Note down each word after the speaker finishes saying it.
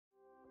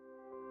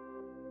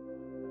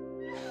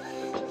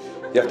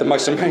You have the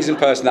most amazing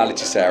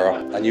personality, Sarah,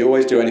 and you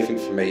always do anything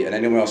for me and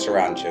anyone else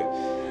around you.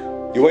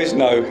 You always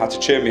know how to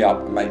cheer me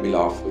up and make me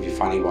laugh with your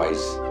funny ways.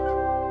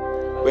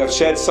 We have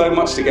shared so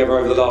much together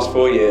over the last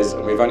 4 years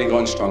and we've only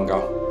gotten stronger.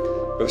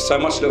 We have so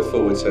much to look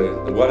forward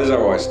to. The world is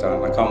our oyster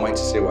and I can't wait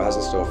to see what has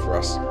in store for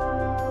us.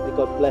 May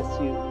God bless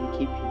you and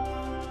keep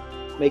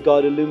you. May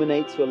God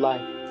illuminate your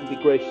life and be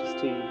gracious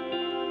to you.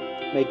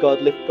 May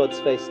God lift God's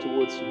face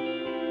towards you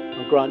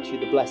and grant you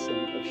the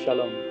blessing of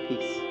shalom,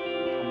 peace.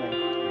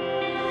 Amen.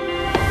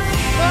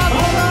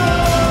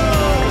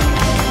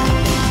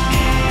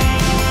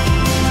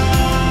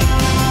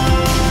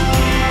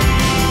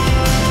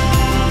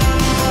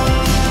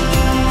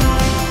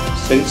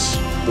 Since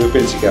we've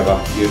been together,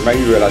 you've made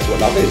me realise what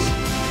love is.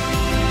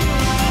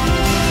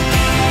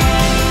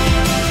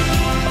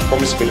 I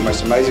promise to be the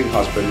most amazing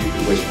husband you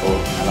could wish for,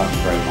 and I love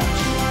you very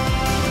much.